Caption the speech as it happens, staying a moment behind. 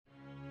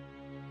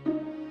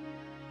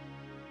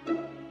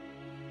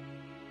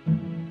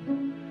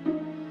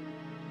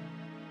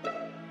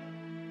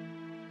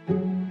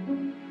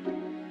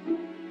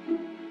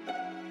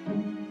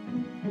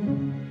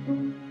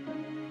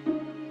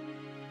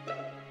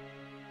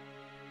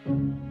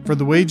For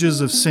the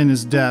wages of sin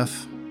is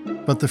death,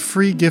 but the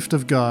free gift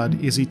of God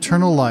is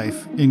eternal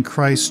life in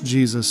Christ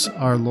Jesus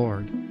our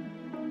Lord.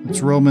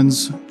 It's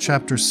Romans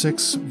chapter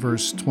 6,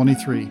 verse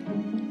 23.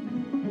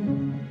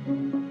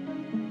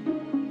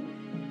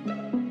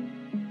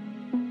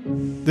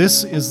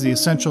 This is the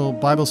Essential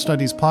Bible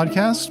Studies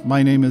podcast.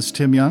 My name is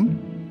Tim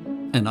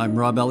Young. And I'm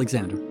Rob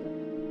Alexander.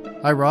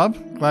 Hi,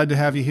 Rob. Glad to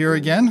have you here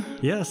again.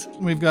 Yes.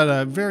 We've got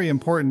a very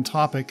important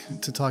topic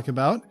to talk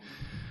about.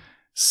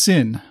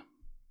 Sin.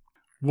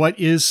 What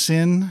is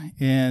sin?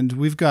 And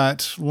we've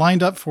got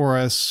lined up for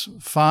us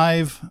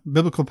 5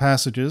 biblical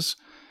passages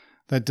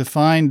that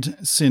defined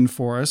sin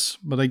for us.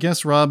 But I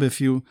guess, Rob, if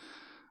you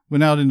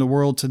went out in the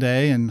world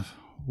today and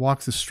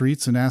walked the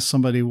streets and asked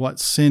somebody what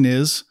sin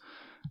is,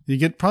 you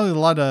get probably a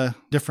lot of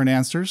different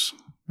answers,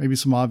 maybe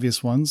some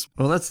obvious ones.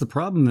 Well, that's the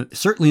problem,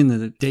 certainly in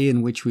the day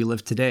in which we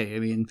live today. I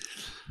mean,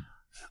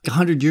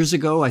 100 years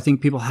ago, I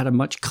think people had a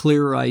much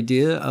clearer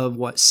idea of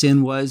what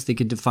sin was. They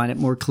could define it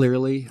more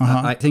clearly.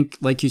 I think,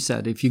 like you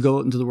said, if you go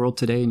out into the world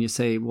today and you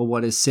say, well,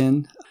 what is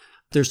sin?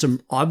 There's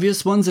some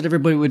obvious ones that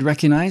everybody would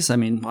recognize. I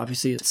mean,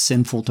 obviously, it's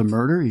sinful to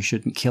murder. You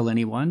shouldn't kill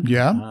anyone.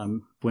 Yeah.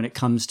 When it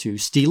comes to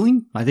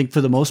stealing, I think for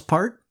the most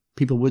part,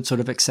 people would sort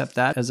of accept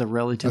that as a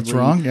relatively that's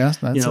wrong. Yes,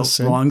 that's a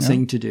sin. Wrong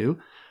thing to do.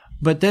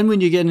 But then when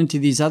you get into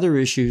these other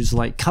issues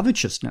like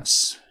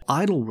covetousness,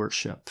 idol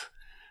worship,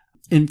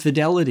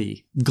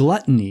 infidelity,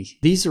 gluttony,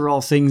 these are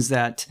all things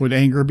that... Would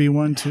anger be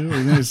one too?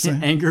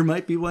 Anger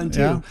might be one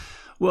too. Yeah.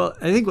 Well,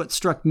 I think what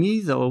struck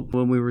me, though,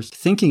 when we were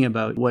thinking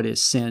about what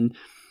is sin,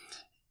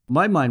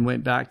 my mind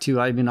went back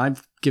to, I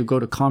go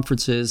to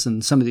conferences,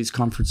 and some of these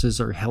conferences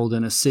are held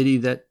in a city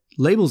that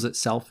labels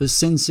itself as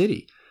Sin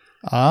City.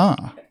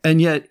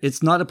 And yet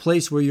it's not a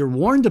place where you're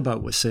warned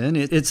about with sin.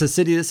 It's a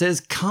city that says,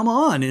 come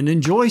on and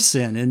enjoy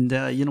sin.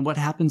 And, what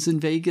happens in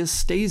Vegas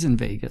stays in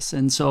Vegas.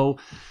 And so...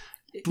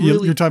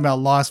 Really, you're talking about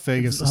Las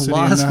Vegas, the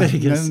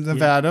city in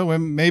Nevada. Yeah.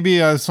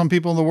 Maybe some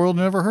people in the world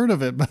never heard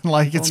of it, but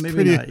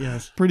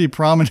it's pretty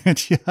prominent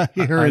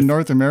here in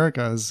North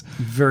America. As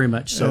very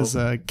much so. As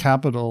a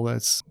capital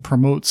that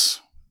promotes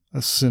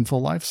a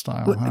sinful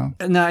lifestyle.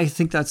 And I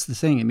think that's the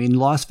thing. I mean,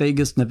 Las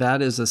Vegas,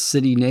 Nevada is a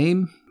city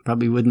name.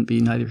 Probably wouldn't be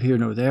neither here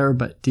nor there,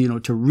 but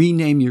to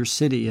rename your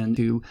city and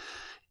to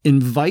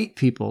invite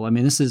people. I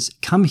mean, this is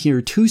come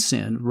here to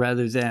sin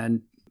rather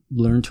than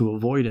learn to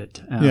avoid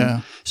it.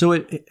 So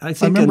I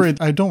remember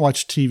I don't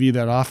watch TV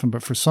that often,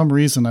 but for some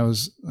reason I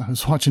was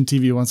watching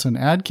TV once, an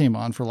ad came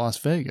on for Las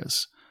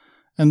Vegas,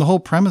 and the whole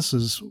premise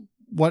is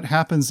what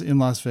happens in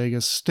Las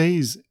Vegas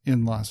stays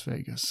in Las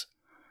Vegas.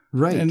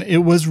 Right. And it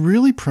was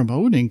really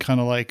promoting kind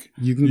of like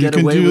you can get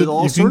away with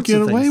all sorts of things. You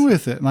can get away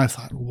with it. And I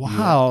thought,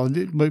 wow,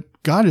 but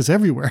God is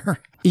everywhere.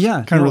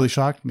 Yeah. Kind of really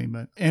shocked me.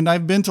 And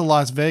I've been to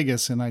Las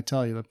Vegas, and I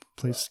tell you, the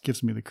place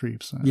gives me the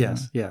creeps.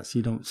 Yes.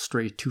 You don't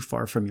stray too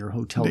far from your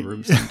hotel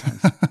room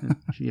sometimes.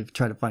 You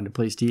try to find a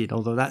place to eat,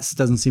 although that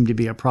doesn't seem to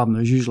be a problem.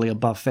 There's usually a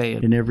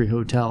buffet in every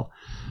hotel.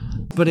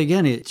 But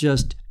again, it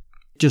just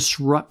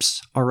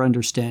disrupts our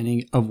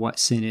understanding of what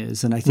sin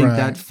is. And I think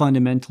that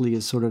fundamentally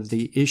is sort of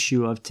the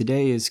issue of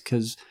today, is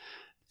because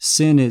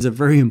sin is a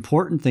very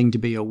important thing to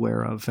be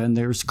aware of, and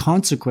there's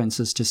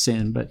consequences to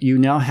sin. But you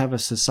now have a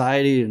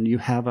society and you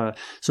have a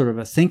sort of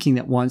a thinking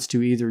that wants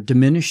to either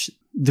diminish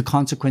the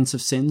consequence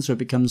of sin so it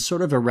becomes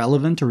sort of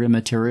irrelevant or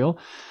immaterial,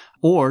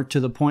 or to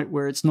the point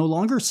where it's no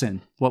longer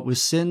sin. What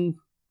was sin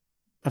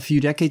a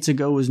few decades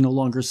ago was no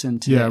longer sin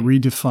today. Yeah,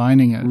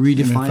 redefining it.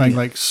 In fact,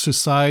 like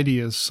society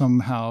is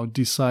somehow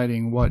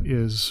deciding what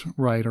is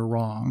right or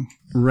wrong.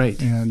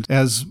 Right. And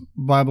as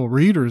Bible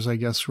readers, I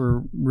guess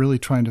we're really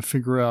trying to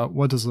figure out,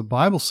 what does the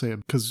Bible say?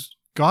 Because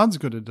God's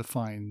going to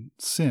define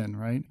sin,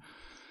 right?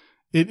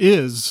 It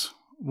is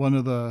one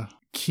of the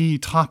key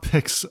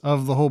topics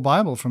of the whole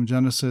Bible from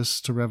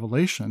Genesis to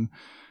Revelation.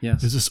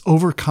 Yes. Is this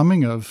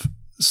overcoming of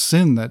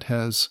sin that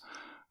has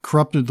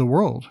corrupted the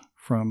world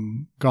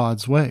from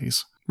God's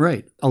ways.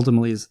 Right.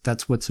 Ultimately,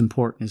 that's what's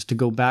important, is to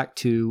go back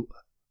to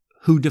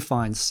who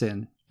defines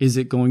sin. Is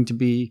it going to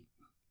be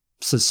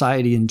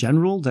society in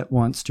general that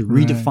wants to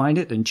redefine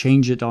it and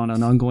change it on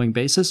an ongoing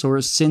basis? Or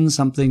is sin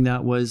something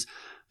that was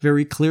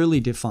very clearly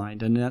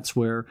defined? And that's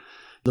where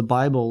the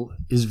Bible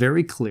is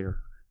very clear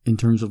in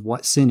terms of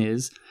what sin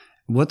is,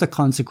 what the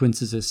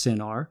consequences of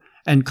sin are,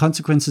 and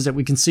consequences that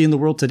we can see in the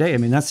world today. I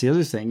mean, that's the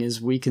other thing, is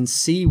we can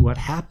see what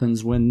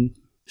happens when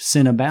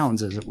sin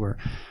abounds, as it were.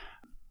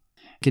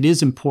 It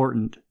is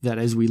important that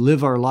as we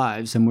live our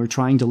lives, and we're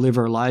trying to live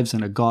our lives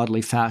in a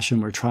godly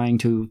fashion, we're trying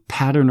to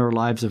pattern our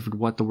lives of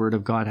what the Word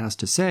of God has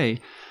to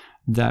say,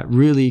 that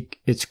really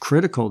it's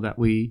critical that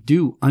we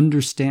do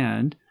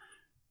understand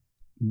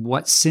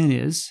what sin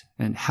is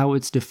and how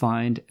it's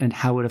defined and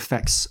how it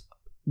affects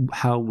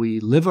how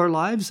we live our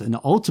lives, and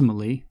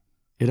ultimately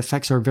it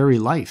affects our very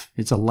life.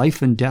 It's a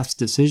life and death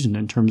decision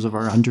in terms of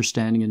our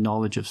understanding and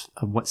knowledge of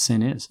what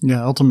sin is.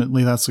 Yeah,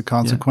 ultimately that's the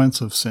consequence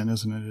of sin,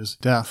 isn't it? Is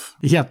death.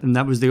 Yeah, and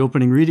that was the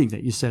opening reading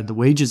that you said. The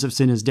wages of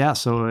sin is death.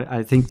 So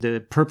I think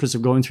the purpose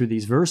of going through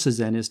these verses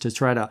then is to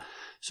try to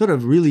sort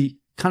of really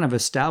kind of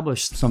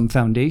establish some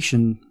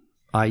foundation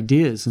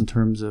ideas in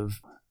terms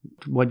of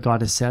what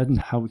God has said and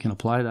how we can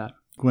apply that.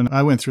 When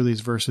I went through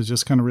these verses,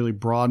 just kind of really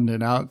broadened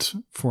it out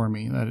for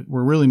me, that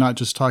we're really not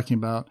just talking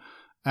about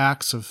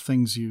acts of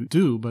things you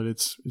do, but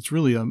it's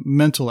really a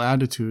mental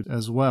attitude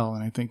as well.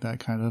 And I think that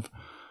kind of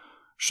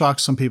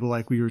shocks some people,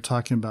 like we were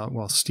talking about,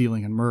 well,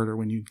 stealing and murder.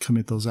 When you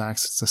commit those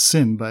acts, it's a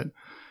sin. But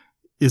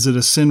is it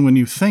a sin when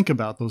you think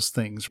about those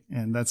things?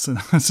 And that's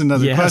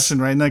another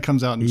question, right? And that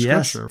comes out in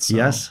Scripture. So,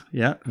 yes.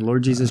 Yeah. The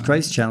Lord Jesus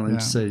Christ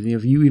challenged, said,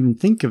 if you even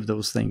think of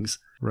those things.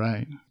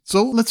 Right.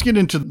 So let's get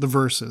into the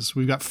verses.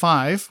 We've got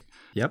 5.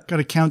 Yep. Got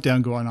a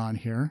countdown going on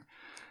here.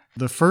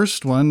 The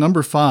first one,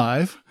 number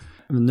 5.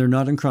 I mean, they're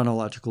not in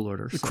chronological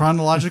order. So.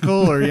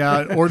 Chronological or,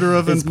 order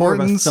of it's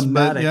importance.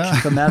 More of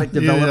a thematic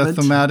development.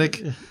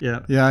 Thematic.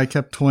 Yeah, I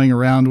kept toying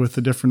around with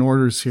the different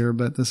orders here,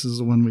 but this is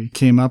the one we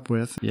came up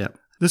with. Yeah.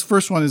 This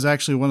first one is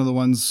actually one of the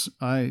ones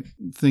I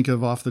think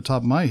of off the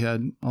top of my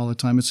head all the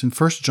time. It's in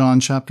 1 John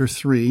chapter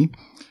 3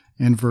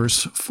 and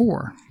verse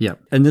 4. Yeah,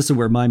 and this is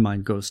where my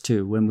mind goes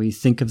too. When we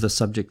think of the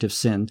subject of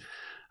sin,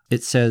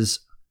 it says,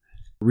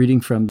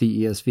 reading from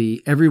the ESV,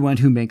 everyone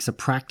who makes a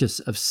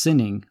practice of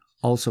sinning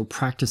also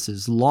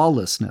practices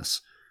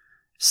lawlessness.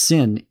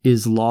 Sin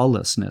is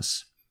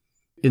lawlessness.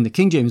 In the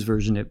King James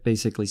Version, it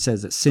basically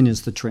says that sin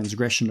is the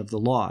transgression of the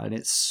law. And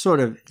it's sort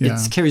of,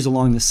 it carries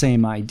along the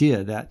same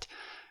idea that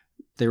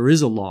there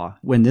is a law.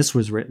 When this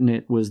was written,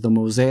 it was the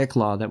Mosaic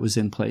law that was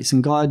in place.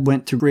 And God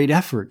went through great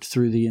effort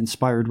through the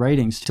inspired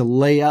writings to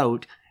lay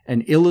out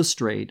and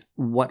illustrate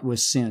what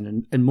was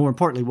sin. And more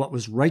importantly, what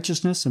was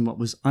righteousness and what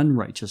was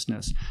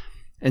unrighteousness.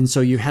 And so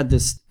you had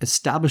this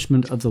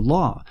establishment of the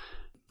law.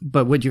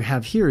 But what you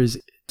have here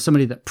is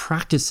somebody that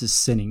practices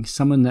sinning,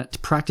 someone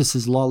that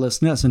practices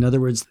lawlessness. In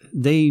other words,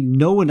 they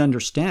know and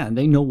understand.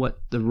 They know what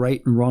the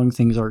right and wrong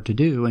things are to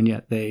do, and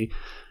yet they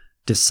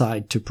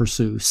decide to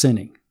pursue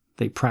sinning.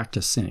 They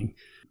practice sinning.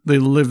 They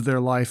live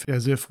their life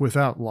as if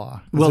without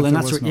law. Well, and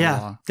that's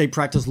what, they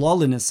practice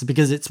lawlessness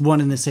because it's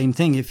one and the same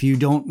thing. If you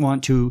don't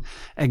want to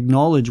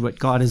acknowledge what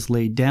God has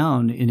laid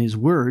down in His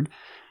Word,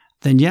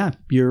 then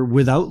you're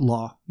without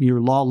law.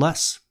 You're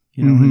lawless.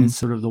 And it's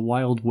sort of the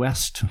Wild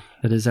West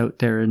that is out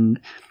there. And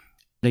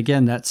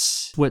again,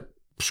 that's what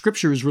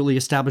Scripture is really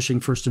establishing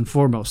first and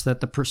foremost,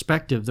 that the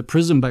perspective, the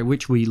prism by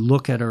which we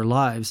look at our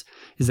lives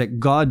is that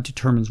God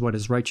determines what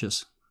is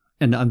righteous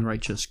and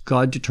unrighteous.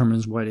 God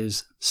determines what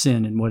is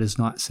sin and what is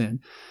not sin.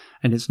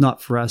 And it's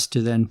not for us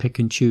to then pick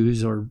and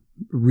choose or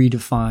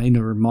redefine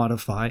or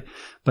modify,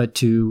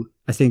 but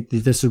I think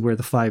that this is where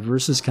the 5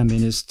 verses come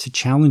in, is to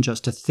challenge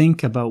us to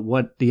think about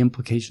what the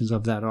implications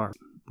of that are.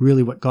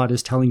 Really what God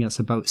is telling us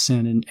about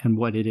sin and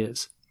what it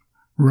is.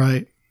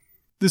 Right.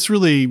 This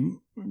really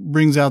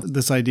brings out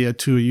this idea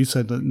too. You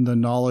said the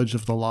knowledge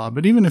of the law,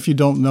 but even if you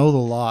don't know the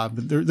law,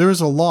 but there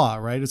is a law,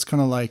 right? It's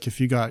kind of like if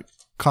you got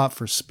caught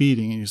for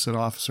speeding and you said,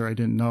 "Officer, I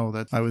didn't know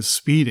that I was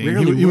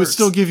speeding." He would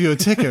still give you a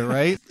ticket,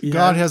 right?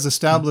 God has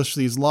established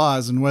these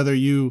laws, and whether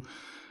you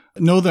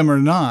know them or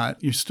not,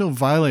 you're still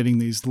violating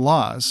these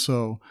laws.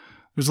 So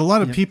there's a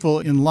lot of people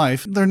in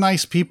life, they're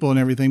nice people and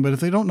everything, but if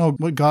they don't know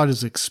what God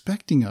is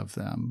expecting of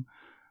them,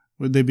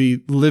 would they be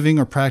living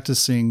or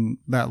practicing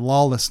that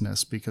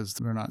lawlessness because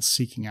they're not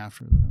seeking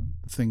after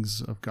the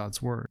things of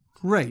God's Word?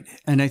 Right.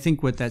 And I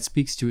think what that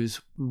speaks to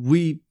is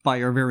we, by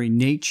our very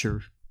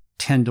nature,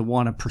 tend to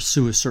want to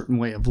pursue a certain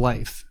way of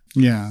life.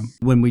 Yeah.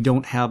 When we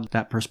don't have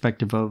that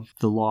perspective of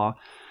the law,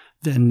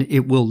 then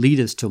it will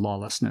lead us to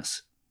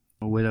lawlessness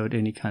without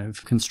any kind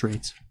of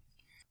constraints.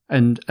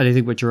 And I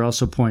think what you're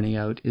also pointing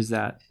out is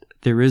that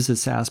there is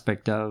this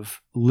aspect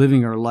of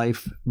living our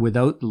life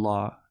without the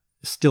law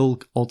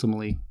still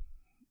ultimately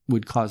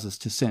would cause us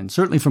to sin.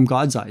 Certainly from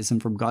God's eyes and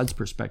from God's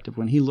perspective,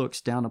 when He looks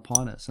down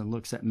upon us and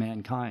looks at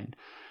mankind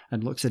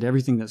and looks at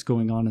everything that's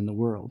going on in the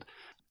world,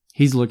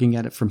 He's looking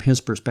at it from His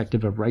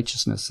perspective of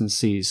righteousness and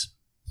sees,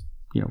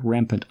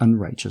 rampant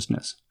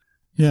unrighteousness.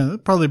 Yeah,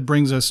 that probably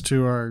brings us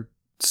to our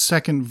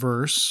second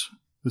verse.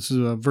 This is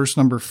verse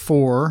number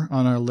 4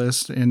 on our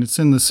list, and it's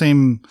in the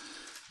same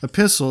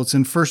epistle. It's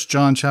in 1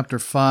 John chapter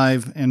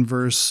 5 and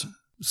verse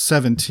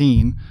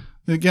 17.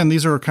 Again,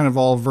 these are kind of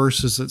all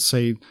verses that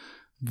say,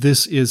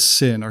 this is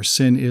sin, or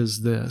sin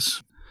is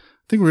this.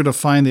 I think we're going to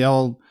find they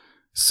all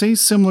say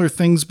similar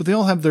things, but they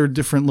all have their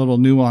different little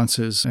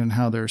nuances in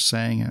how they're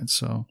saying it.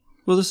 So,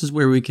 well, this is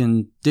where we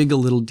can dig a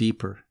little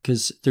deeper,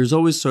 because there's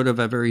always sort of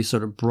a very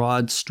sort of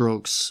broad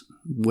strokes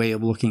way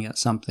of looking at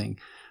something.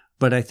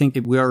 But I think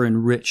we are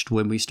enriched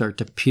when we start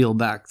to peel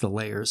back the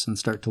layers and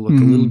start to look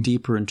a little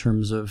deeper in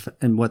terms of,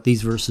 and what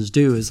these verses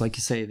do is, like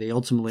you say, they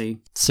ultimately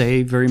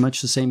say very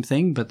much the same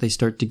thing, but they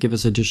start to give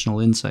us additional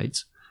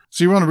insights.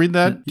 So you want to read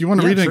that? Do you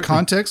want to read it in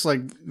context,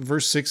 like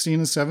verse 16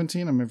 and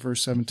 17? I mean,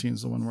 verse 17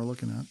 is the one we're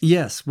looking at.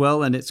 Yes.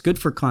 Well, and it's good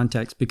for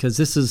context because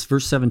this is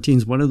verse 17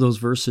 is one of those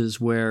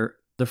verses where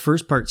the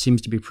first part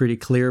seems to be pretty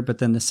clear, but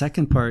then the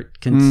second part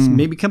can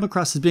maybe come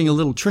across as being a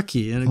little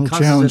tricky, and it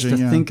causes us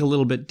to think a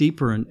little bit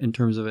deeper in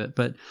terms of it.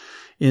 But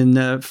in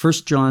 1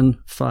 John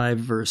 5,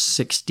 verse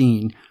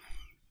 16,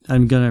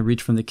 I'm going to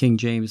read from the King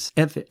James.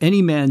 If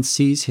any man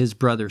sees his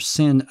brother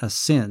sin a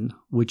sin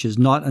which is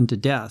not unto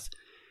death,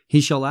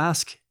 he shall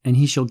ask, and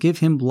he shall give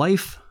him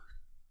life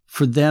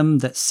for them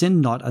that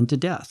sin not unto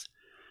death.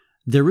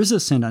 There is a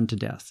sin unto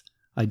death.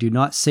 I do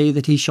not say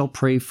that he shall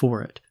pray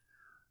for it.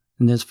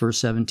 And this verse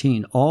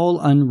 17, all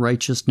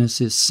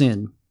unrighteousness is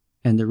sin,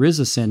 and there is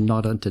a sin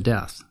not unto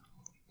death.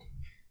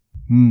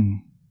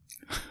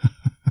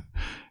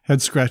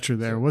 Head scratcher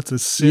there. What's a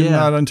sin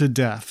not unto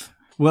death?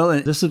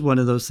 Well, this is one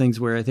of those things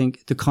where I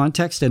think the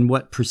context and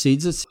what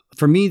precedes it,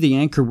 for me, the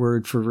anchor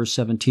word for verse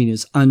 17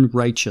 is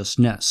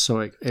unrighteousness. So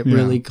it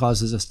really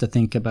causes us to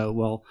think about,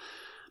 well,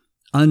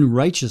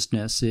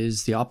 unrighteousness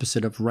is the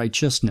opposite of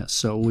righteousness.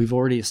 So we've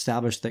already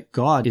established that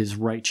God is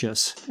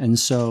righteous. And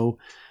so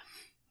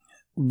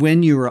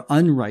when you're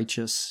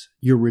unrighteous,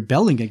 you're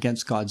rebelling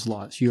against God's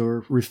laws.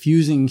 You're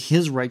refusing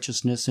his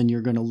righteousness, and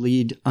you're going to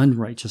lead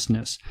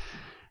unrighteousness.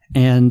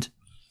 And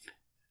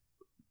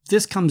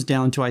this comes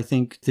down to, I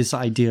think, this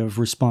idea of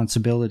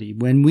responsibility.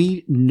 When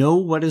we know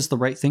what is the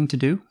right thing to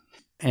do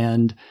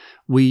and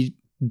we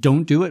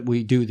don't do it,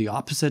 we do the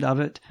opposite of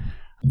it,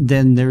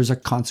 then there's a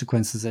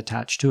consequences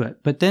attached to it.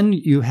 But then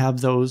you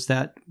have those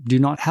that do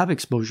not have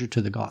exposure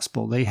to the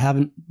gospel. They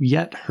haven't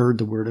yet heard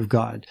the word of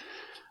God.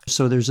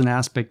 So there's an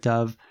aspect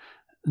of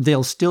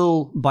they'll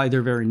still, by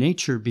their very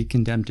nature, be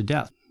condemned to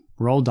death.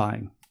 We're all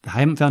dying. I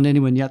haven't found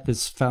anyone yet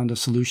that's found a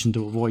solution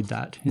to avoid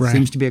that. It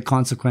seems to be a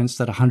consequence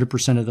that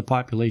 100% of the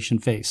population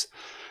face.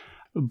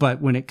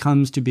 But when it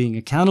comes to being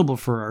accountable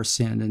for our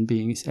sin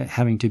and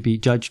having to be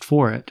judged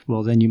for it,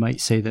 well, then you might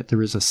say that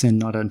there is a sin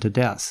not unto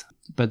death.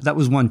 But that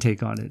was one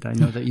take on it. I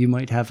know that you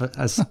might have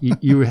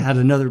you had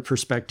another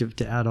perspective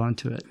to add on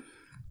to it.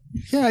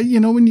 Yeah,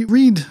 when you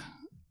read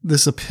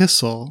this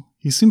epistle,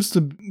 he seems to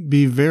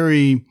be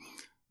very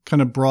kind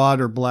of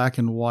broad or black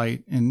and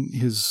white in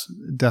his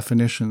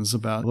definitions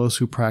about those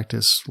who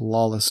practice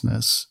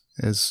lawlessness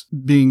as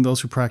being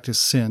those who practice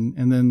sin,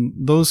 and then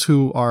those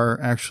who are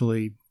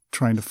actually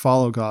trying to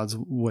follow God's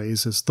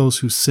ways as those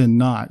who sin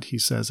not, he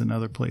says in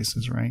other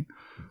places, right?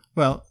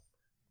 Well,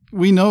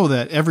 we know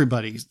that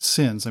everybody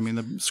sins. I mean,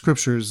 the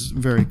scripture is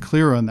very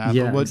clear on that.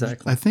 Yeah, but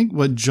exactly. I think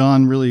what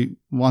John really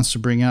wants to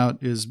bring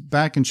out is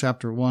back in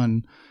chapter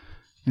 1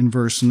 in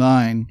verse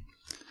 9,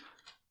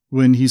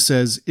 when he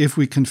says, if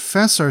we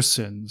confess our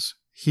sins,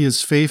 he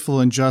is faithful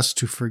and just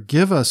to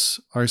forgive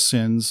us our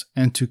sins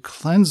and to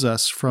cleanse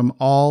us from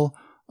all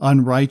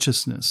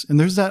unrighteousness. And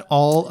there's that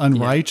all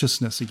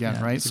unrighteousness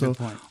again, right? So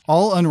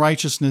all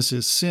unrighteousness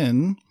is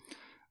sin,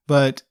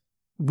 but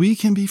we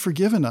can be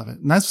forgiven of it.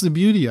 And that's the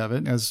beauty of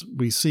it, as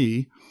we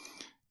see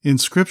in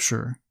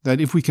Scripture,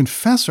 that if we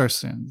confess our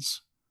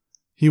sins,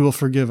 he will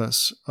forgive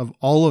us of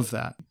all of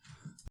that.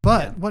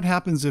 But what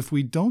happens if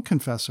we don't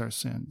confess our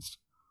sins?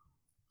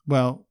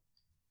 Well,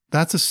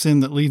 that's a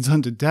sin that leads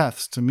unto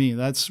death to me.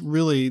 That's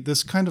really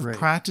this kind of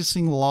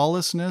practicing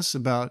lawlessness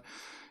about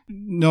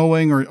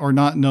knowing or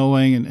not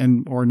knowing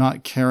and or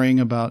not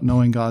caring about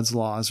knowing God's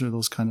laws or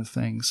those kind of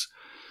things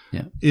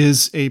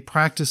is a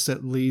practice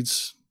that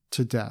leads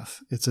to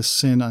death. It's a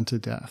sin unto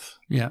death.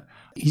 Yeah.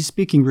 He's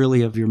speaking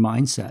really of your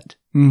mindset.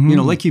 Mm-hmm.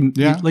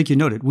 Like you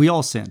noted, we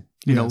all sin.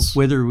 You know,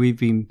 whether we've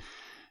been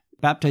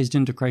baptized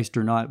into Christ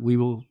or not, we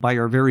will, by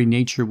our very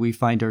nature, we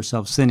find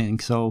ourselves sinning.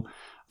 So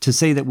to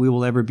say that we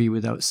will ever be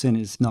without sin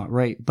is not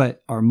right.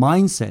 But our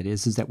mindset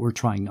is that we're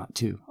trying not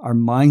to. Our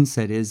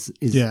mindset is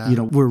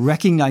we're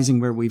recognizing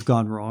where we've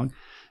gone wrong.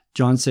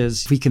 John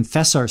says, if we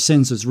confess our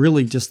sins, is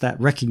really just that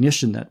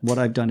recognition that what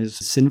I've done is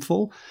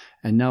sinful.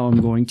 And now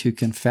I'm going to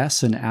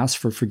confess and ask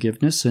for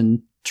forgiveness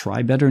and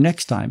try better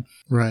next time.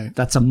 Right.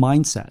 That's a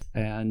mindset.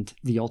 And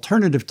the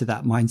alternative to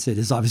that mindset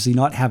is obviously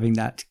not having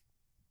that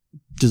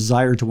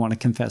desire to want to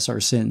confess our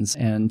sins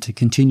and to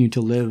continue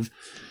to live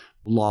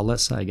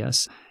lawless, I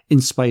guess,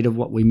 in spite of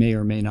what we may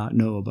or may not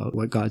know about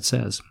what God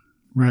says.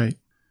 Right.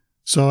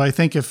 So I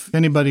think if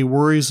anybody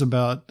worries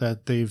about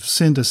that they've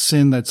sinned a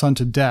sin that's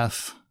unto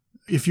death,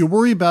 if you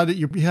worry about it,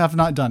 you have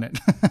not done it.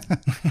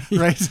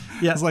 Right?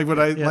 Yeah. It's like what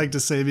I like to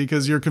say,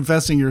 because you're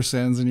confessing your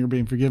sins and you're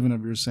being forgiven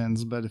of your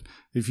sins. But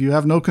if you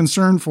have no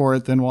concern for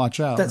it, then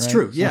watch out. That's right?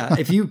 true. Yeah.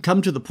 If you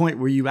come to the point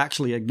where you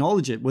actually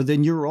acknowledge it, well,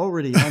 then you're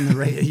already on the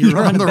right,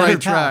 you're on the right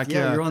track. track.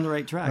 Yeah, you're on the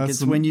right track.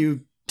 It's when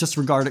you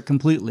disregard it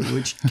completely,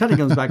 which kind of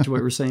comes back to what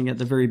we were saying at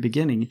the very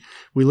beginning.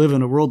 We live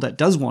in a world that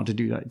does want to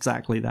do that,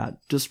 exactly that.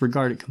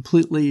 Disregard it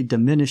completely,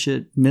 diminish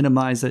it,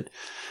 minimize it.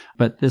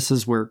 But this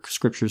is where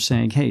Scripture is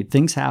saying, hey,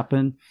 things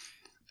happen.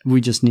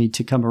 We just need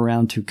to come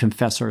around to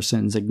confess our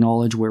sins,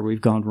 acknowledge where we've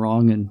gone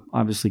wrong, and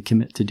obviously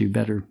commit to do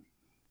better.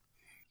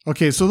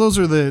 Okay, so those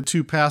are the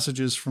two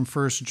passages from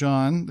 1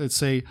 John that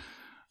say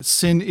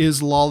sin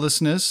is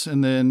lawlessness,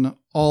 and then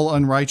all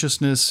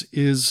unrighteousness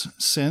is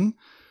sin.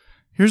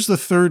 Here's the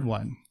third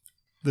one.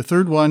 The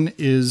third one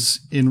is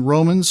in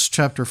Romans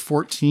chapter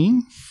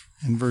 14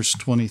 and verse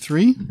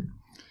 23.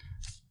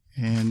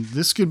 And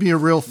this could be a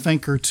real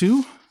thinker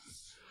too.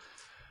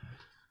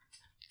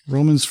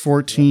 Romans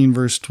 14,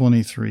 verse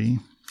 23.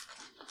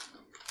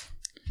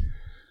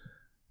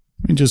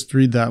 Let me just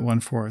read that one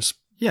for us.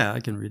 Yeah,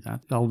 I can read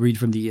that. I'll read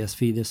from the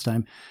ESV this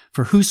time.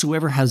 For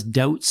whosoever has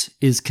doubts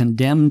is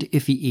condemned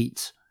if he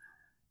eats,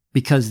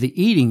 because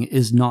the eating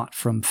is not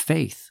from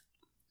faith.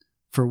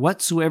 For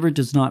whatsoever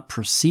does not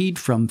proceed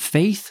from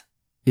faith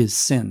is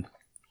sin.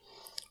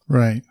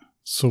 Right.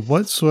 So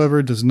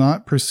whatsoever does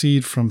not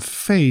proceed from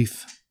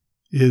faith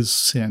is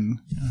sin.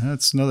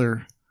 That's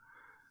another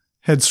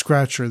head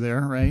scratcher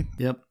there, right?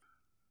 Yep.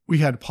 We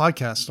had a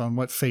podcast on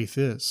what faith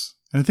is.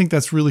 And I think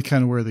that's really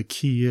kind of where the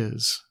key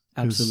is.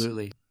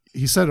 Absolutely.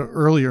 He said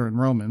earlier in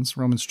Romans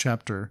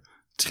chapter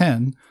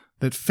 10,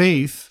 that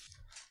faith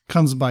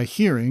comes by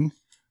hearing,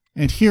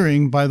 and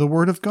hearing by the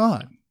word of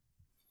God.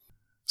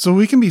 So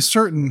we can be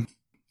certain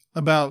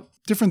about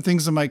different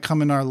things that might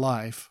come in our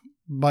life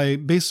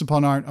based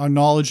upon our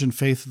knowledge and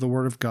faith of the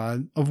word of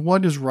God, of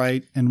what is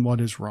right and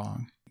what is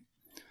wrong.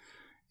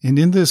 And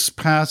in this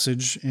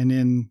passage, and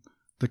in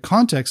the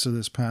context of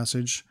this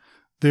passage,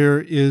 there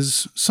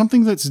is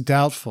something that's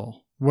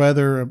doubtful,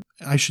 whether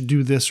I should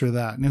do this or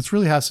that. And it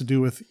really has to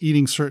do with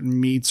eating certain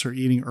meats or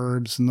eating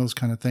herbs and those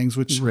kind of things,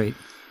 which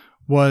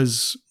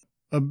was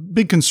a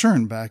big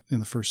concern back in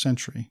the first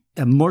century.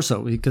 And more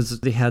so because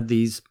they had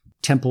these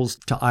temples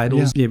to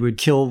idols. Yeah. They would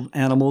kill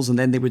animals and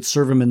then they would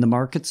serve them in the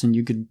markets and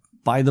you could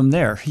buy them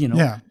there,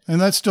 Yeah,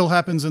 and that still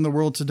happens in the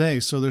world today.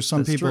 So there's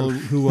some people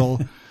who will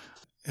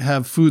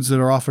have foods that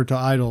are offered to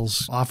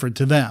idols offered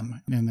to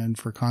them. And then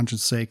for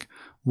conscience sake,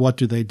 what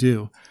do they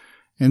do?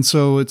 And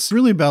so it's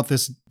really about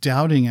this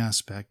doubting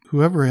aspect.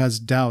 Whoever has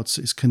doubts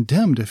is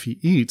condemned if he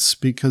eats,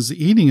 because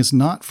the eating is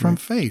not from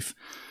faith.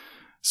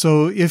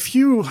 So if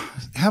you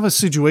have a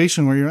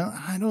situation where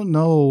I don't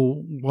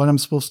know what I'm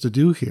supposed to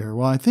do here,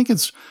 well, I think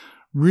it's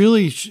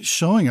really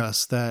showing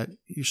us that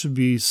you should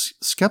be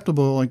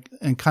skeptical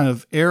and kind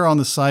of err on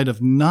the side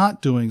of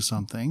not doing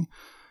something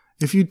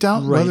if you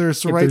doubt whether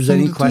it's the right thing to do. If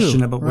there's any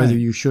question about whether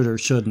you should or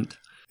shouldn't.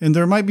 And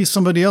there might be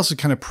somebody else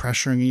kind of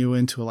pressuring you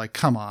into like,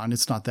 come on,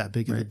 it's not that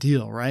big of a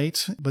deal,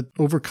 right? But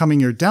overcoming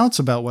your doubts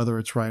about whether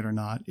it's right or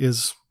not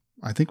is,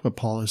 I think, what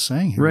Paul is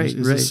saying here is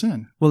a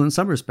sin. Well, in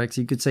some respects,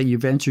 you could say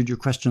you've answered your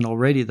question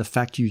already, the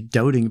fact you're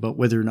doubting about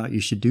whether or not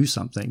you should do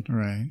something.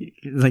 Right.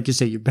 Like you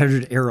say, you're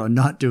better to err on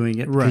not doing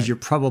it because you're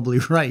probably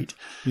right.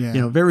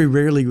 Yeah. Very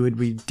rarely would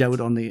we doubt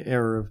on the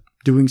error of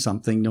doing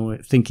something,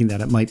 thinking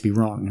that it might be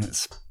wrong.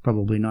 It's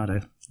probably not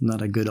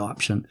a good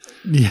option.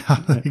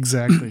 Yeah,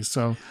 exactly.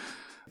 So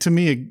to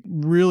me, it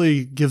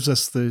really gives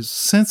us the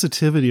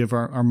sensitivity of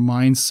our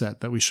mindset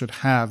that we should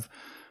have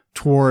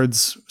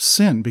towards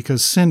sin,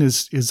 because sin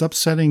is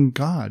upsetting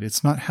God.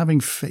 It's not having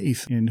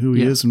faith in who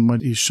he is and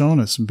what he's shown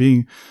us, and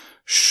being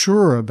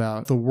sure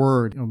about the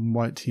word and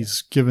what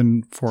he's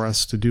given for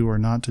us to do or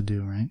not to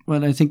do, right?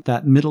 Well, I think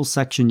that middle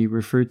section you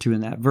referred to in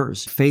that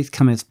verse, faith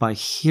cometh by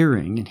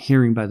hearing and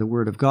hearing by the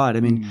word of God. I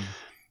mean,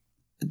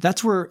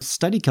 that's where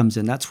study comes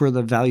in. That's where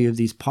the value of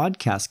these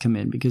podcasts come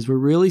in, because we're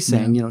really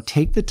saying,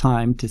 take the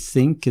time to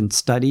think and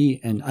study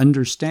and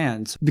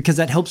understand, because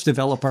that helps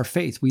develop our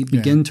faith. We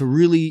begin to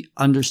really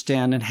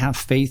understand and have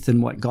faith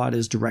in what God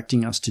is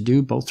directing us to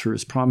do, both through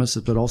his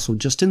promises, but also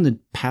just in the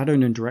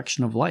pattern and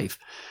direction of life.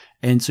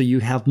 And so you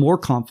have more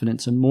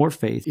confidence and more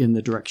faith in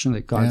the direction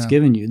that God's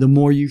given you. The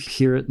more you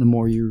hear it, the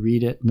more you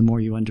read it, and the more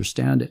you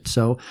understand it.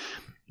 So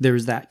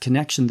there's that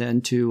connection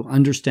then to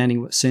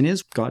understanding what sin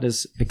is. God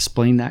has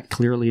explained that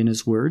clearly in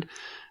his word.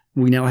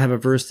 We now have a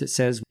verse that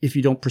says, if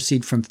you don't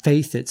proceed from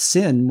faith, it's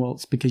sin. Well,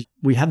 it's because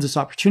we have this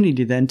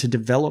opportunity then to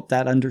develop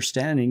that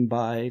understanding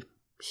by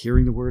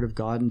hearing the word of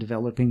God and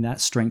developing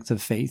that strength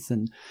of faith.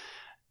 And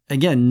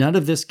again, none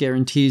of this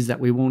guarantees that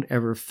we won't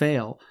ever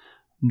fail.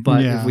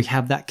 But if we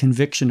have that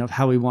conviction of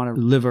how we want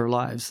to live our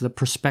lives, the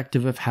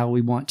perspective of how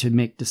we want to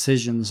make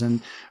decisions, and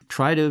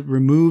try to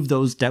remove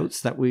those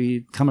doubts that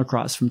we come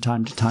across from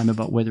time to time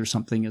about whether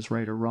something is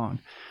right or wrong.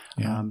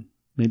 Yeah.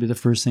 Maybe the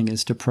first thing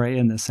is to pray,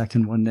 and the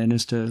second one then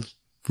is to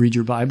read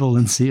your Bible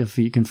and see if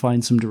you can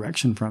find some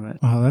direction from it.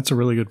 Oh, that's a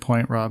really good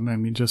point, Rob. I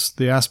mean, just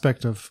the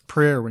aspect of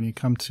prayer when you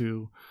come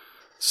to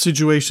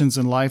situations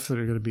in life that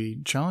are going to be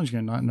challenging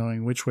and not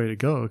knowing which way to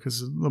go,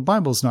 because the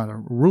Bible is not a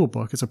rule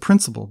book, it's a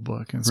principle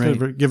book, and it's going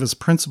to give us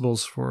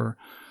principles for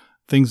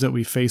things that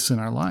we face in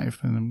our life,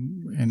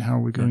 and how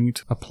are we going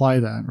to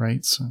apply that,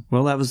 right? So,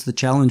 well, that was the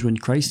challenge when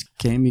Christ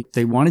came.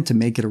 They wanted to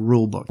make it a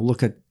rule book,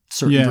 look at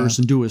certain verse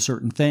and do a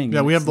certain thing.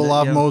 Yeah, we have the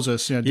law of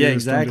Moses. Yeah,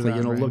 exactly.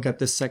 Look at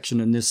this section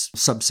and this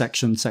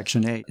subsection,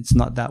 section A. It's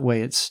not that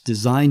way. It's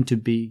designed to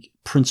be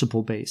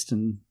principle based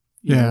and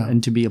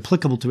and to be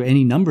applicable to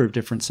any number of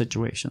different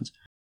situations.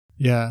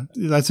 Yeah,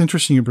 that's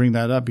interesting you bring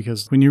that up,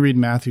 because when you read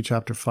Matthew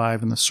chapter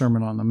 5 in the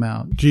Sermon on the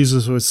Mount,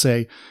 Jesus would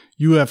say,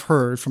 you have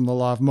heard from the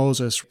law of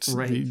Moses,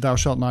 thou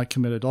shalt not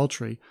commit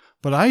adultery.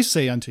 But I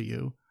say unto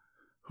you,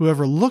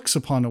 whoever looks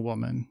upon a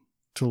woman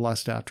to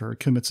lust after her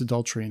commits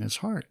adultery in his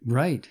heart.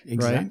 Right.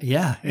 Exactly. Right?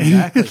 Yeah,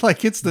 exactly.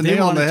 Like it's the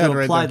nail on the head right there. They wanted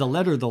to apply the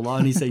letter of the law,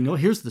 and he's saying, no,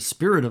 here's the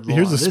spirit of the law.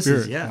 Here's the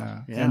spirit.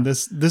 And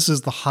this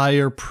is the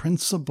higher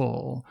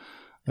principle.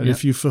 That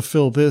if you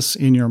fulfill this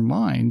in your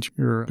mind,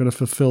 you're going to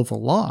fulfill the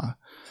law.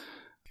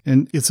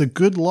 And it's a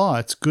good law.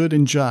 It's good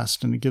and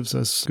just, and it gives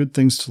us good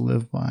things to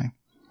live by.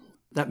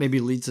 That maybe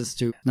leads us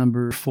to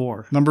number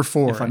 4. Number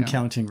 4. If I'm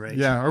counting right.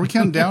 Yeah. Are we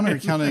counting down or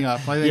counting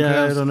up? I think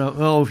yeah, I don't know.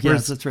 Oh,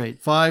 yes, that's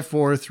right. 5,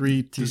 4,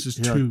 3. This is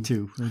 2.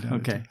 2.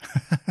 Okay.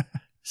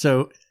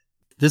 So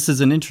this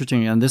is an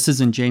interesting, and this is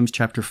in James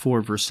chapter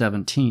 4, verse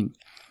 17.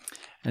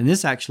 And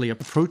this actually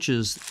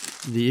approaches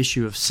the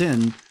issue of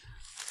sin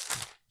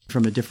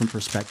from a different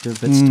perspective,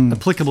 but it's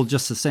applicable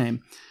just the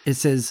same. It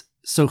says,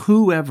 so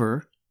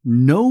whoever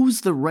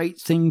knows the right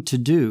thing to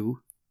do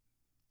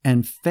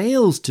and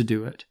fails to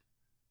do it,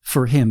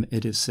 for him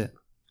it is sin.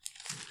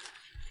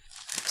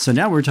 So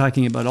now we're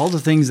talking about all the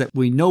things that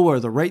we know are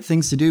the right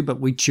things to do, but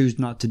we choose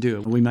not to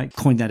do. We might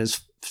coin that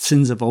as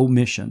sins of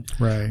omission.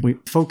 Right. We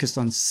focused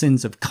on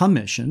sins of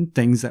commission,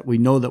 things that we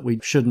know that we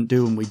shouldn't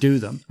do and we do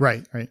them.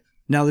 Right.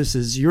 Now this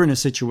is, you're in a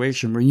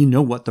situation where you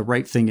know what the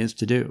right thing is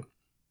to do,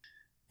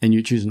 and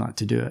you choose not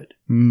to do it.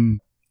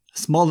 A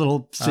small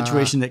little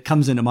situation that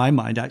comes into my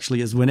mind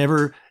actually is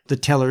whenever the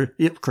teller,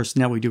 of course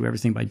now we do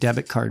everything by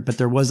debit card, but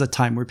there was a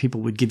time where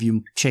people would give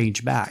you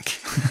change back.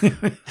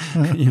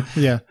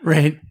 Yeah.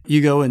 Right?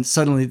 You go and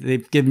suddenly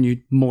they've given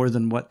you more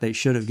than what they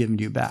should have given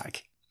you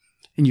back.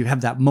 And you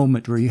have that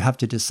moment where you have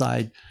to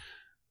decide,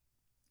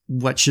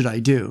 what should I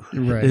do?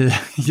 Right.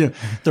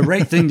 The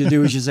right thing to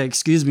do is you say,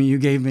 excuse me, you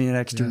gave me an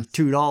extra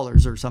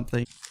 $2 or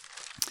something.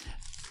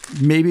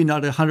 Maybe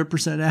not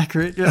 100%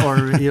 accurate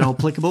or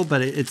applicable,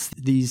 but it's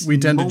these. We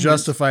tend moments. to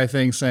justify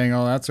things saying,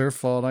 "Oh, that's their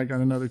fault. I got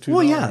another $2."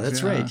 Well, yeah,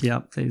 that's right. Yeah,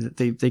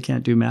 they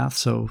can't do math,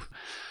 so.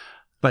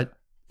 But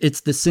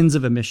it's the sins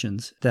of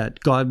omissions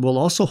that God will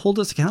also hold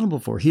us accountable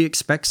for. He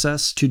expects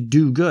us to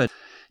do good.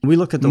 We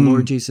look at the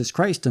Lord Jesus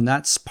Christ, and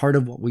that's part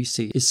of what we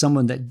see is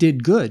someone that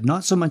did good.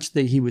 Not so much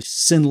that he was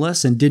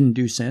sinless and didn't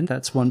do sin.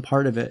 That's one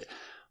part of it,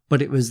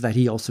 but it was that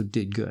he also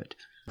did good.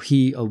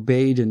 He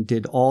obeyed and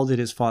did all that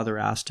his Father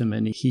asked him,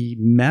 and he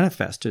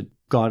manifested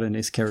God and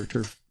his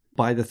character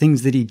by the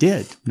things that he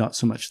did, not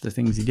so much the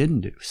things he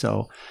didn't do.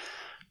 So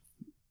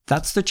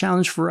that's the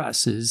challenge for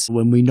us, is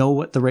when we know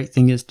what the right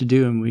thing is to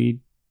do and we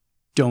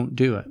don't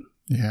do it.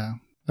 Yeah,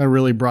 that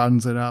really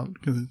broadens it out,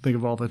 because think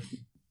of all the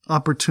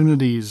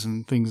opportunities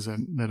and things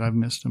that I've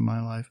missed in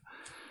my life.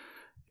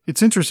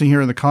 It's interesting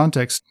here in the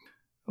context.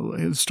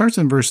 It starts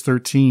in verse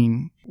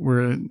 13,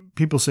 where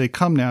people say,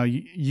 "Come now,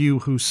 you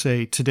who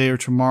say, today or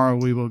tomorrow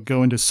we will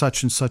go into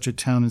such and such a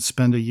town and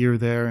spend a year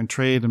there and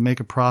trade and make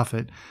a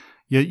profit.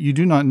 Yet you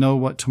do not know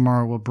what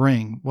tomorrow will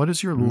bring. What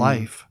is your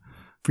life?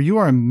 For you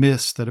are a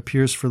mist that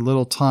appears for a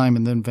little time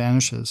and then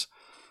vanishes.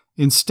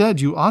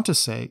 Instead, you ought to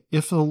say,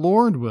 if the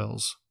Lord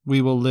wills,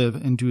 we will live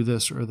and do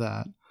this or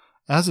that.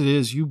 As it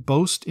is, you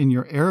boast in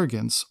your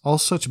arrogance. All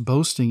such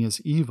boasting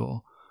is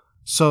evil.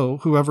 So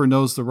whoever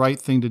knows the right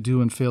thing to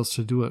do and fails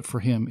to do it,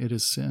 for him it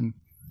is sin."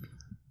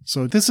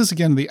 So this is,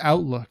 again, the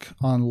outlook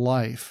on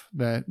life,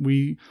 that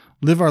we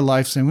live our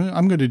life saying, well,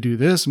 I'm going to do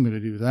this, I'm going to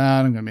do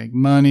that, I'm going to make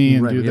money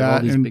and do we that. Have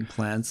all these and big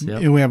plans.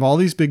 Yep. we have all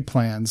these big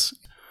plans.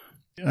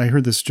 I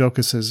heard this joke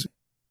that says,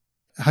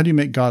 how do you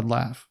make God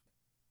laugh?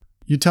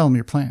 You tell him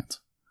your plans.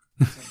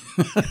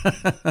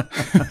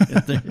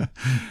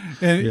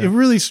 And it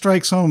really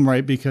strikes home,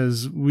 right?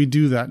 Because we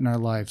do that in our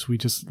lives. We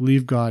just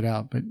leave God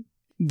out. But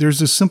there's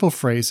this simple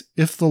phrase,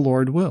 if the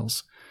Lord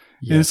wills.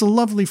 Yeah. And it's a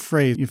lovely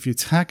phrase if you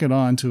tack it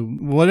on to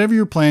whatever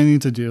you're planning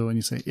to do and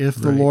you say, if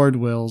the Lord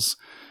wills,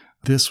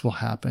 this will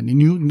happen. And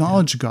you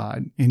acknowledge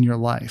God in your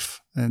life.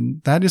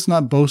 And that is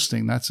not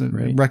boasting. That's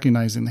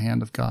recognizing the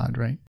hand of God,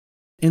 right?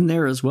 In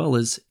there as well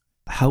is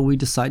how we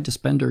decide to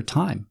spend our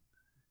time.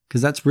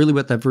 Because that's really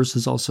what that verse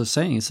is also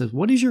saying. It says,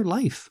 what is your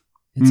life?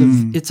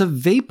 It's a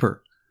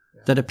vapor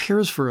that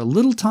appears for a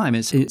little time.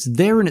 It's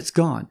there and it's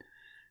gone.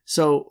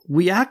 So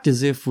we act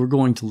as if we're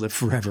going to live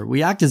forever.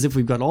 We act as if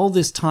we've got all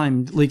this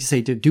time, like you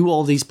say, to do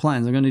all these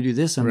plans. I'm going to do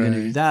this. I'm going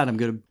to do that. I'm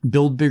going to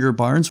build bigger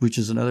barns, which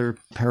is another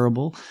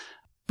parable.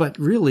 But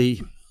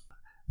really,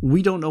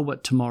 we don't know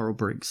what tomorrow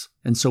brings.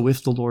 And so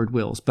if the Lord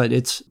wills, but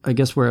it's, I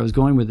guess where I was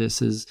going with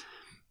this is,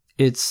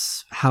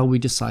 it's how we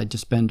decide to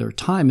spend our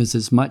time is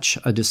as much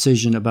a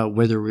decision about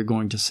whether we're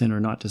going to sin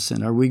or not to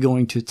sin. Are we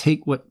going to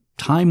take what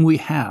time we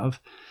have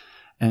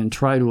and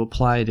try to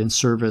apply it in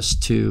service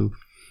to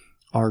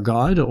our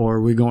God, or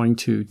are we going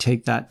to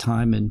take that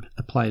time and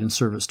apply it in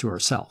service to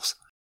ourselves?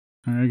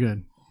 Very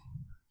good.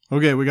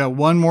 Okay, we got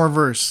one more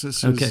verse.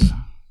 This is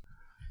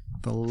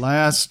the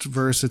last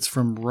verse. It's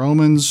from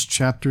Romans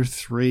chapter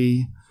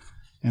 3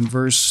 and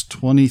verse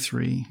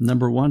 23.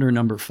 Number 1 or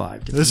number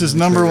 5? This is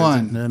number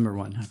 1. Number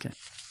 1, okay.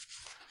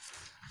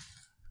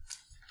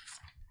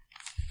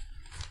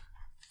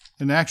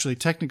 And actually,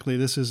 technically,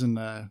 this isn't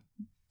a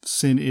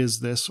sin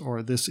is this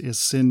or this is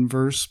sin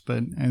verse,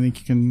 but I think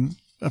you can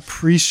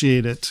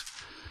appreciate it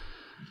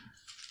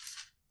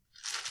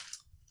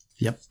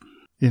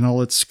in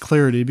all its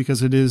clarity,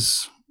 because it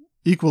is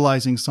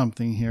equalizing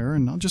something here.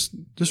 And I'll just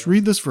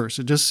read this verse.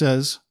 It just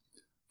says,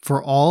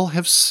 "For all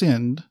have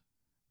sinned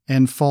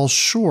and fall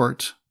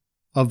short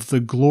of the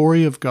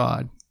glory of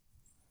God."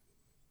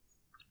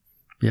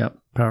 Yep,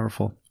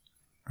 powerful.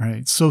 All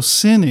right. So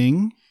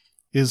sinning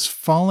is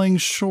falling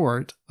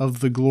short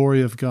of the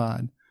glory of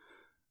God.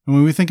 And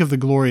when we think of the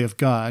glory of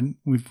God,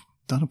 we've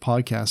done a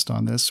podcast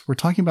on this. We're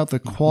talking about the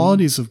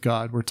qualities of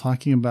God. We're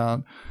talking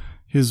about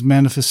his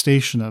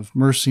manifestation of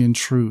mercy and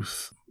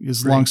truth,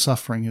 his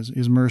long-suffering,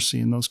 his mercy,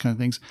 and those kind of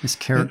things. His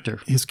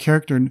character. His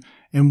character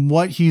and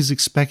what he's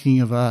expecting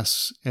of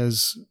us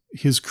as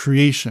his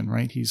creation,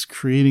 right? He's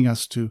creating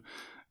us to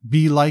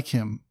be like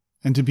him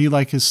and to be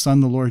like his son,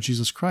 the Lord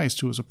Jesus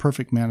Christ, who was a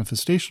perfect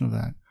manifestation of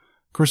that.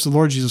 Of course, the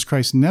Lord Jesus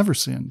Christ never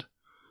sinned.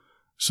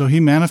 So he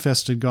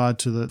manifested God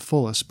to the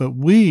fullest. But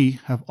we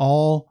have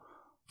all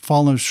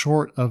fallen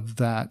short of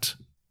that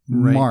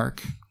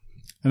mark.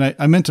 And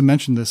I meant to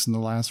mention this in the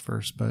last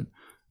verse, but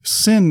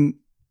sin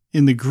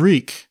in the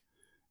Greek,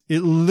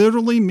 it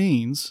literally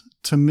means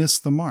to miss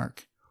the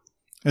mark.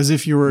 As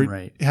if you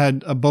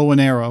had a bow and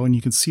arrow and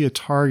you can see a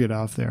target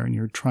out there and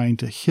you're trying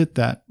to hit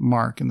that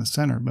mark in the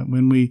center. But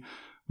when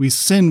we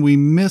sin, we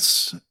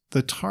miss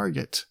the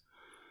target.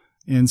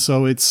 And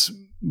so it's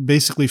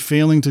basically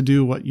failing to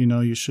do what you know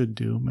you should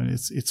do. But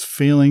it's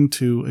failing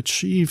to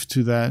achieve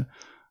to that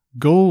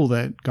goal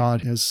that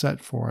God has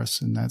set for us.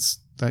 And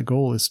that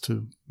goal is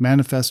to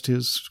manifest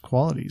his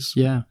qualities.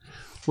 Yeah.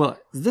 Well,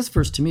 this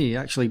verse to me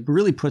actually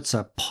really puts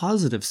a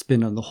positive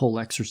spin on the whole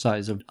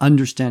exercise of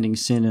understanding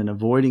sin and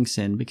avoiding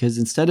sin, because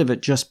instead of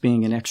it just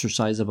being an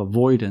exercise of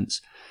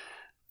avoidance,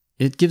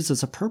 it gives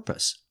us a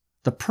purpose.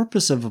 The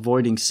purpose of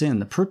avoiding sin,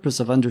 the purpose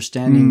of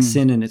understanding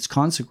sin and its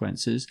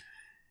consequences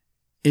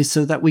is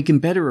so that we can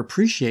better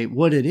appreciate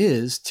what it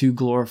is to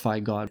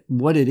glorify God,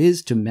 what it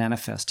is to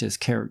manifest his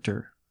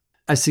character.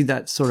 I see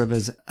that sort of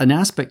as an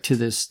aspect to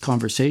this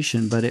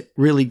conversation, but it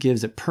really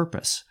gives it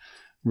purpose.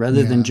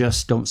 Rather than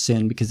just don't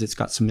sin because it's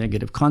got some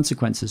negative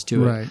consequences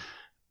to it.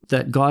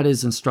 That God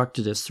has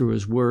instructed us through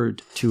his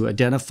word to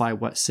identify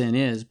what sin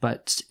is,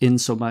 but in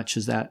so much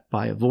as that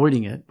by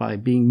avoiding it, by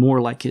being more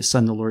like his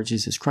son, the Lord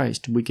Jesus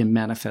Christ, we can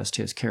manifest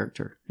his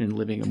character in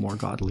living a more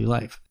godly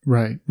life.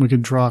 Right. We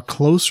can draw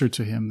closer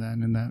to him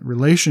then in that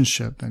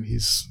relationship that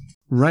he's...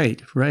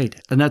 Right.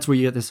 And that's where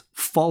you get this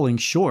falling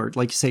short,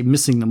 like you say,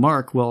 missing the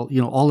mark. Well,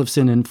 all of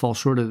sin and fall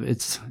short of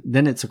it.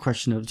 Then it's a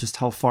question of just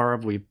how far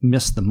have we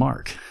missed the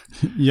mark?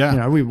 Yeah.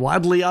 Are we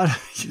wildly out,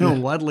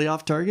 wildly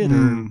off target?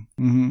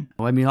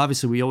 I mean,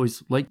 obviously we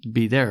always like to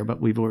be there, but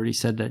we've already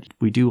said that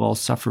we do all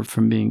suffer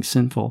from being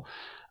sinful.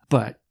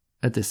 But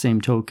at the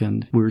same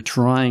token, we're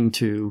trying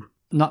to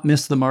not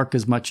miss the mark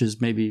as much as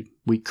maybe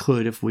we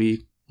could if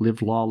we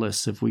lived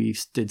lawless, if we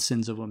did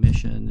sins of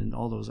omission and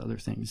all those other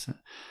things.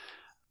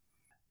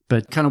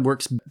 But kind of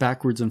works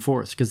backwards and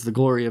forth, because the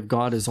glory of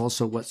God is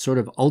also what sort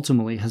of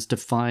ultimately has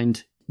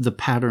defined the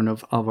pattern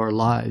of our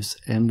lives.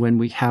 And when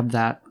we have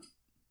that,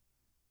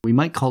 we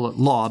might call it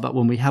law, but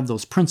when we have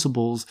those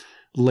principles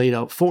laid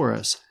out for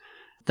us,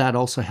 that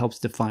also helps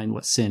define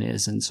what sin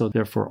is. And so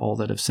therefore all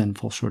that have sinned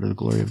fall short of the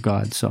glory of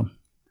God. So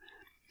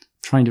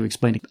trying to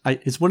explain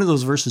it. It's one of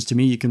those verses to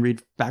me you can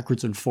read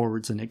backwards and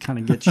forwards and it kind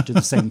of gets you to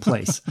the same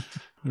place.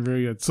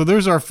 Very good. So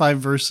there's our 5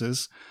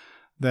 verses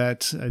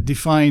that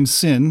define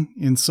sin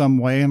in some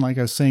way. And like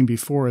I was saying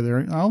before,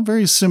 they're all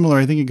very similar.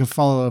 I think you can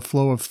follow a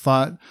flow of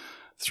thought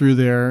through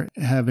there,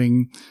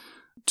 having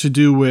to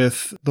do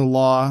with the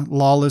law,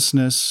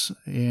 lawlessness,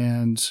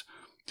 and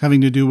having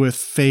to do with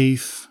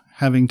faith,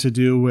 having to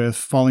do with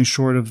falling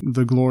short of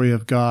the glory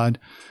of God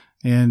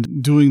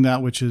and doing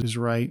that which is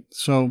right.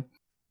 So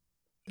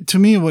to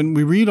me, when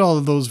we read all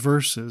of those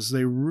verses,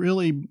 they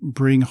really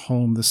bring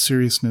home the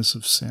seriousness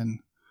of sin,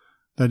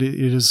 that it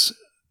is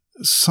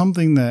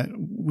something that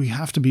we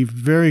have to be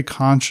very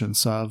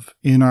conscious of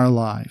in our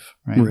life,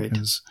 right?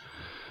 Because,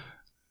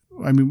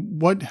 I mean,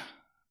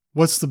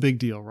 what's the big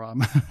deal,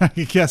 Rob? I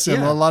guess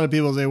a lot of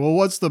people say, well,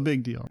 what's the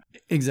big deal?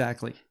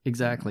 Exactly.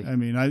 I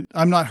mean,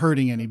 I'm not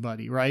hurting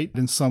anybody, right?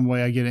 In some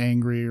way I get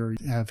angry or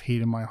have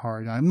hate in my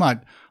heart. I'm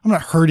not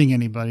hurting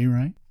anybody,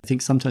 right? I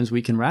think sometimes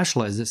we can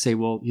rationalize it, say,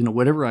 well,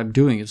 whatever I'm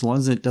doing, as long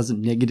as it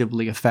doesn't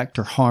negatively affect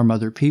or harm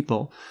other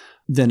people,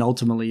 then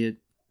ultimately it,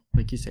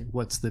 like you say,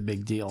 what's the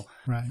big deal?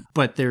 Right.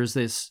 But there's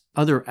this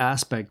other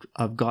aspect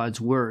of God's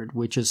word,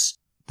 which is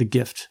the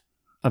gift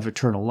of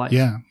eternal life.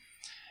 Yeah.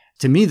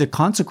 To me, the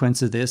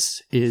consequence of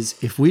this is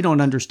if we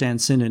don't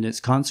understand sin and its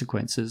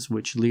consequences,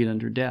 which lead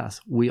unto death,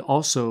 we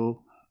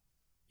also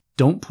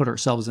don't put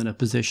ourselves in a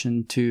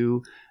position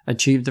to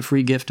achieve the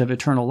free gift of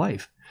eternal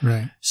life.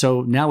 Right.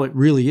 So now it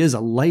really is a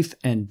life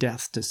and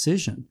death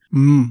decision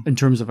in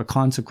terms of a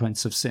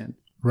consequence of sin.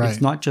 Right. It's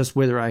not just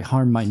whether I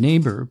harm my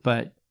neighbor,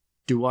 but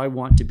do I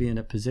want to be in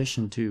a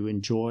position to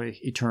enjoy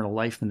eternal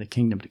life in the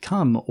kingdom to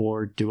come,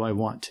 or do I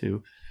want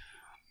to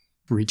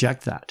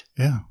reject that?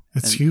 Yeah,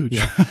 it's huge.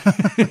 Yeah.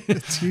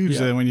 It's huge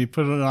that when you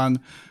put it on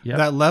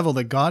that level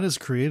that God has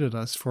created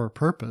us for a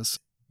purpose.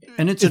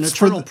 And it's an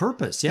eternal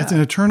purpose. Yeah. It's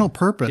an eternal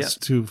purpose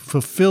to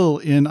fulfill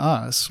in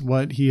us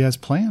what he has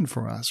planned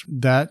for us.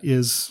 That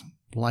is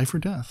life or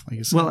death, like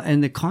you said. Well,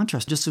 and the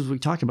contrast, just as we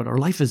talked about, our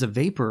life is a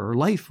vapor. Our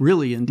life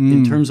really,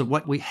 in terms of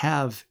what we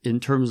have, in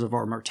terms of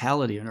our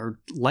mortality and our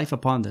life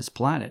upon this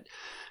planet,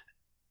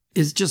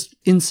 is just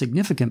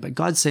insignificant. But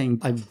God's saying,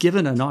 I've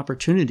given an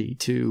opportunity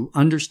to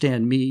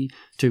understand me,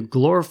 to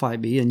glorify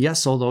me. And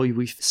yes, although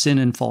we sin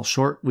and fall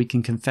short, we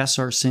can confess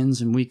our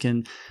sins and we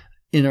can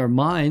in our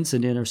minds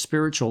and in our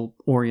spiritual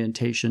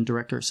orientation,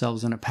 direct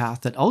ourselves in a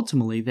path that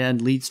ultimately then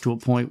leads to a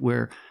point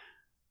where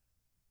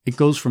it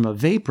goes from a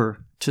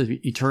vapor to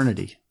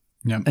eternity,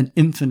 an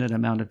infinite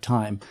amount of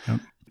time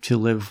to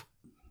live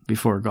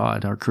before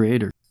God, our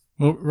Creator.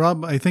 Well,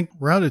 Rob, I think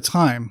we're out of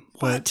time.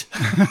 But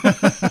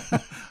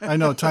I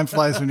know, time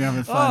flies when you're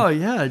having fun. Oh,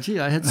 yeah. Gee,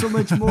 I had so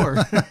much more.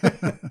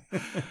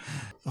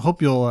 I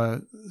hope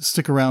you'll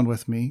stick around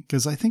with me,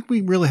 because I think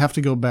we really have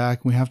to go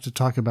back. We have to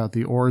talk about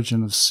the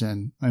origin of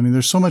sin. I mean,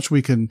 there's so much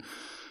we can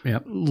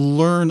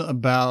learn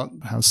about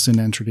how sin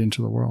entered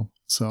into the world.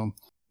 So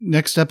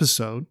next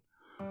episode,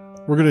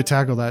 we're going to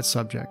tackle that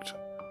subject,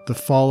 the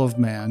fall of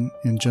man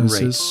in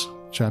Genesis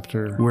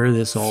chapter where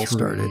this all 3.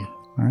 started.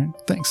 All right.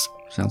 Thanks.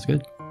 Sounds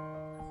good.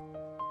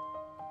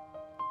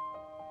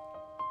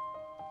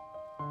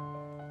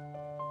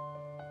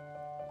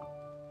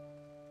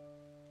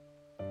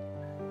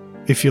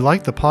 If you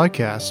like the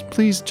podcast,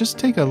 please just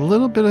take a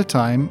little bit of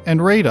time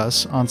and rate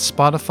us on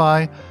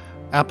Spotify,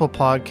 Apple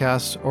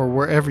Podcasts, or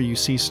wherever you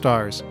see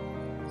stars.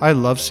 I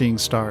love seeing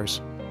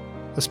stars,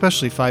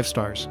 especially 5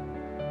 stars.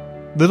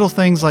 Little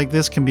things like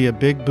this can be a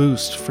big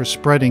boost for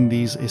spreading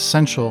these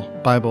essential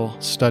Bible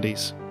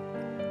studies.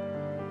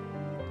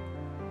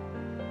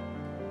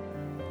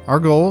 Our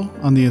goal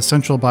on the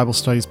Essential Bible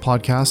Studies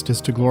podcast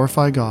is to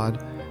glorify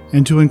God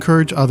and to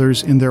encourage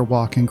others in their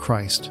walk in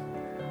Christ.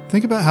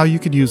 Think about how you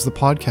could use the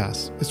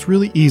podcast. It's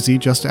really easy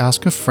just to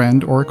ask a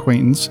friend or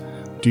acquaintance,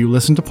 do you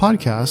listen to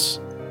podcasts?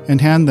 And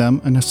hand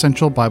them an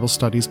Essential Bible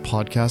Studies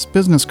podcast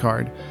business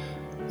card.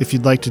 If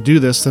you'd like to do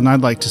this, then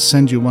I'd like to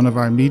send you one of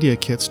our media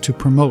kits to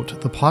promote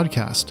the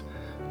podcast.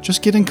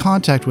 Just get in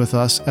contact with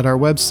us at our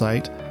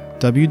website,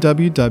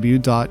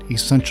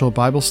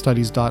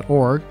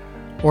 www.essentialbiblestudies.org,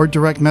 or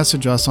direct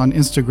message us on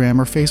Instagram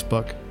or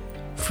Facebook.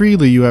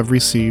 Freely you have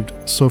received,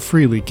 so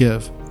freely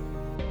give.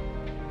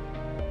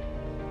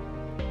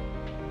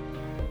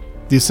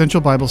 The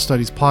Essential Bible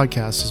Studies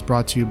podcast is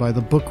brought to you by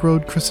the Book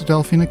Road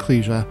Christadelphian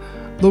Ecclesia,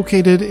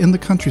 located in the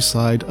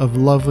countryside of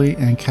lovely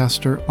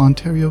Ancaster,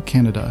 Ontario,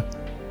 Canada.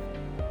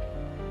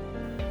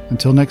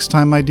 Until next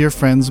time, my dear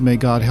friends, may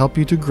God help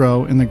you to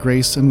grow in the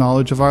grace and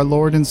knowledge of our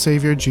Lord and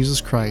Savior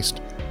Jesus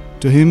Christ.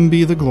 To him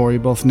be the glory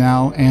both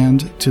now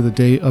and to the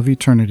day of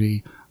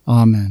eternity.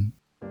 Amen.